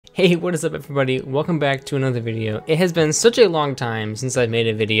Hey, what is up everybody? Welcome back to another video. It has been such a long time since I've made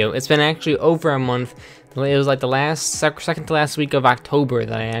a video. It's been actually over a month. It was like the second to last week of October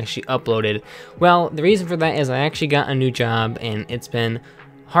that I actually uploaded. Well, the reason for that is I actually got a new job and it's been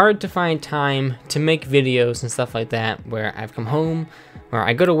hard to find time to make videos and stuff like that, where I've come home, where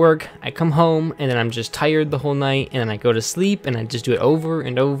I go to work, I come home, and then I'm just tired the whole night, and then I go to sleep, and I just do it over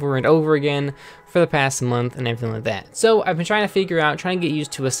and over and over again for the past month and everything like that. So I've been trying to figure out, trying to get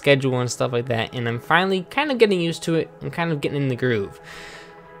used to a schedule and stuff like that, and I'm finally kind of getting used to it and kind of getting in the groove.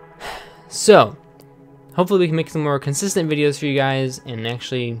 So hopefully we can make some more consistent videos for you guys and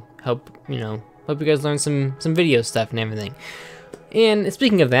actually help you guys learn some video stuff and everything. And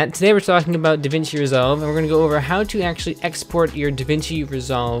speaking of that, today we're talking about Davinci Resolve, and we're going to go over how to actually export your Davinci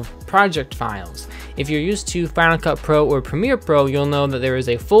Resolve project files. If you're used to Final Cut Pro or Premiere Pro, you'll know that there is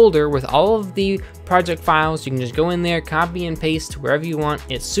a folder with all of the project files. You can just go in there, copy and paste wherever you want.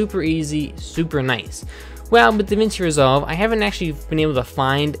 It's super easy, super nice. Well, with Davinci Resolve, I haven't actually been able to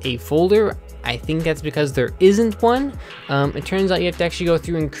find a folder. I think that's because there isn't one. It turns out you have to actually go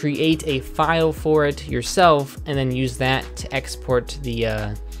through and create a file for it yourself and then use that to export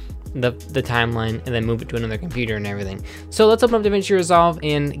the timeline and then move it to another computer and everything. So let's open up Davinci Resolve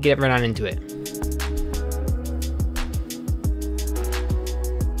and get right on into it.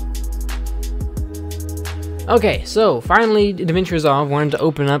 Okay, so finally Davinci Resolve wanted to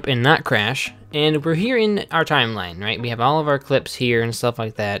open up and not crash. And we're here in our timeline, right? We have all of our clips here and stuff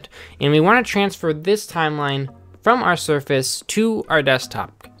like that. And we want to transfer this timeline from our Surface to our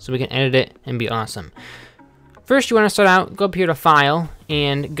desktop so we can edit it and be awesome. First, you want to start out, go up here to File,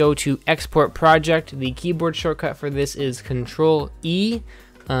 and go to Export Project. The keyboard shortcut for this is Control-E,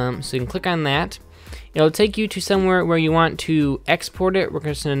 so you can click on that. It'll take you to somewhere where you want to export it. We're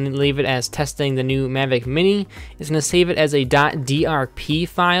just going to leave it as testing the new Mavic Mini. It's going to save it as a .drp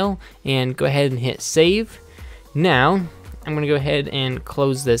file and go ahead and hit save. Now, I'm going to go ahead and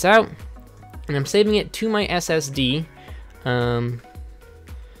close this out. And I'm saving it to my SSD.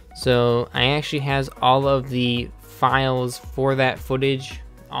 So I actually has all of the files for that footage,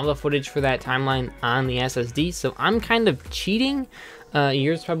 all the footage for that timeline on the SSD. So I'm kind of cheating.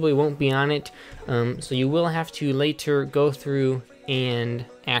 Yours probably won't be on it, so you will have to later go through and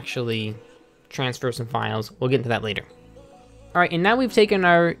actually transfer some files. We'll get into that later. Alright, and now we've taken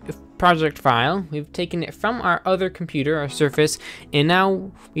our project file, we've taken it from our other computer, our Surface, and now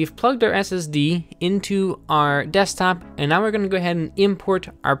we've plugged our SSD into our desktop, and now we're going to go ahead and import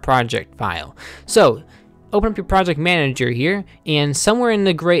our project file. So open up your project manager here, and somewhere in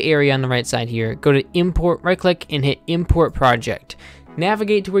the gray area on the right side here, go to import, right click and hit import project.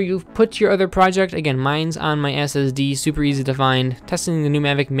 Navigate to where you've put your other project. Again, mine's on my SSD, super easy to find. Testing the new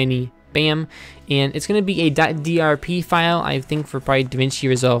Mavic Mini, bam. And it's gonna be a .drp file, I think for probably Davinci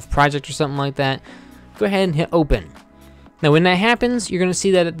Resolve project or something like that. Go ahead and hit open. Now when that happens, you're gonna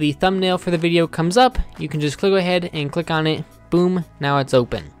see that the thumbnail for the video comes up. You can just go ahead and click on it, boom, now it's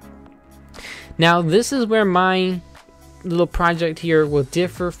open. Now this is where my little project here will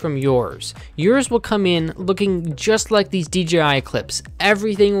differ from yours. Yours will come in looking just like these DJI clips.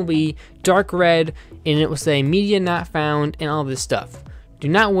 Everything will be dark red and it will say media not found and all this stuff. Do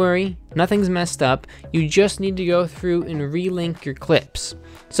not worry, nothing's messed up. You just need to go through and relink your clips.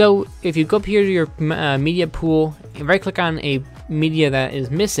 So if you go up here to your media pool, right click on a media that is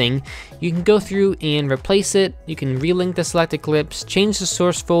missing, you can go through and replace it. You can relink the selected clips, change the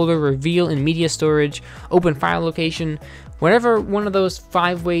source folder, reveal in media storage, open file location, whatever one of those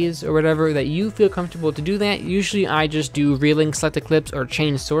 5 ways or whatever that you feel comfortable to do that. Usually I just do relink selected clips or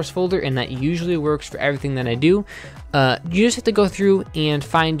change source folder, and that usually works for everything that I do. You just have to go through and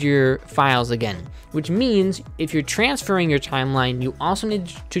find your files again, which means if you're transferring your timeline, you also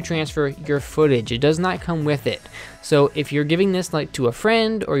need to transfer your footage. It does not come with it. So if you're giving this like to a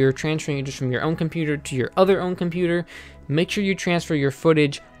friend, or you're transferring it just from your own computer to your other own computer, make sure you transfer your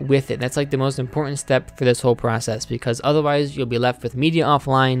footage with it. That's like the most important step for this whole process, because otherwise you'll be left with media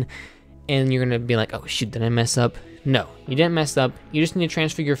offline and you're gonna be like, oh shoot, did I mess up? No, you didn't mess up. You just need to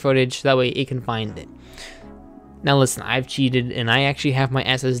transfer your footage so that way it can find it. Now listen, I've cheated and I actually have my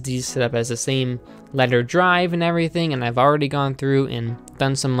SSD set up as the same letter drive and everything, and I've already gone through and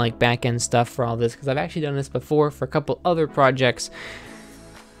done some like back-end stuff for all this, because I've actually done this before for a couple other projects.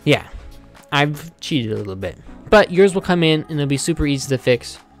 Yeah, I've cheated a little bit. But yours will come in and it'll be super easy to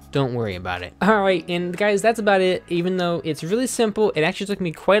fix. Don't worry about it. Alright, and guys, that's about it. Even though it's really simple, it actually took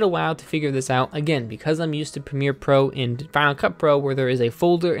me quite a while to figure this out. Again, because I'm used to Premiere Pro and Final Cut Pro, where there is a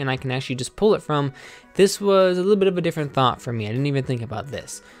folder and I can actually just pull it from, this was a little bit of a different thought for me. I didn't even think about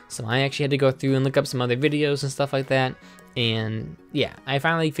this. So I actually had to go through and look up some other videos and stuff like that. And yeah, I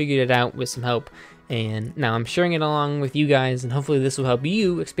finally figured it out with some help, and now I'm sharing it along with you guys, and hopefully this will help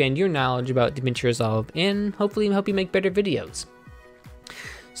you expand your knowledge about Davinci Resolve and hopefully help you make better videos.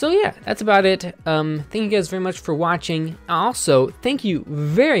 So yeah, that's about it. Thank you guys very much for watching. Also, thank you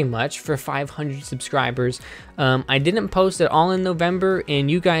very much for 500 subscribers. I didn't post it all in November, and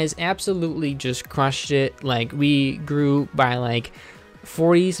you guys absolutely just crushed it. Like, we grew by like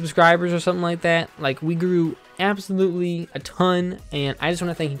 40 subscribers or something like that. Like, we grew absolutely a ton, and I just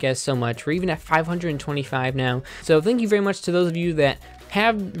want to thank you guys so much. We're even at 525 now. So thank you very much to those of you that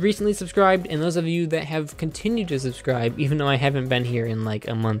have recently subscribed, and those of you that have continued to subscribe, even though I haven't been here in like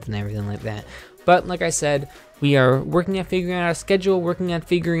a month and everything like that. But like I said, we are working on figuring out our schedule, working on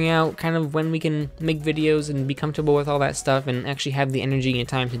figuring out kind of when we can make videos and be comfortable with all that stuff and actually have the energy and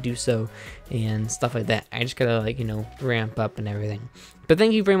time to do so and stuff like that. I just gotta, like, you know, ramp up and everything. But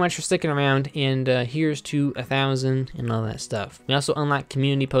thank you very much for sticking around, and here's to 1,000 and all that stuff. We also unlock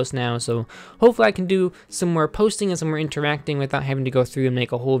community posts now, so hopefully I can do some more posting and some more interacting without having to go through and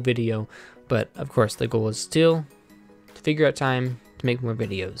make a whole video. But of course, the goal is still to figure out time to make more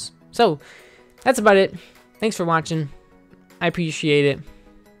videos. So that's about it. Thanks for watching. I appreciate it.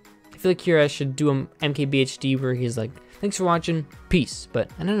 I feel like here I should do a MKBHD where he's like, thanks for watching, peace.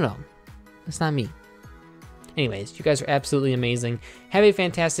 But I don't know. That's not me. Anyways, you guys are absolutely amazing. Have a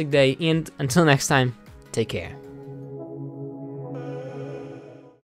fantastic day, and until next time, take care.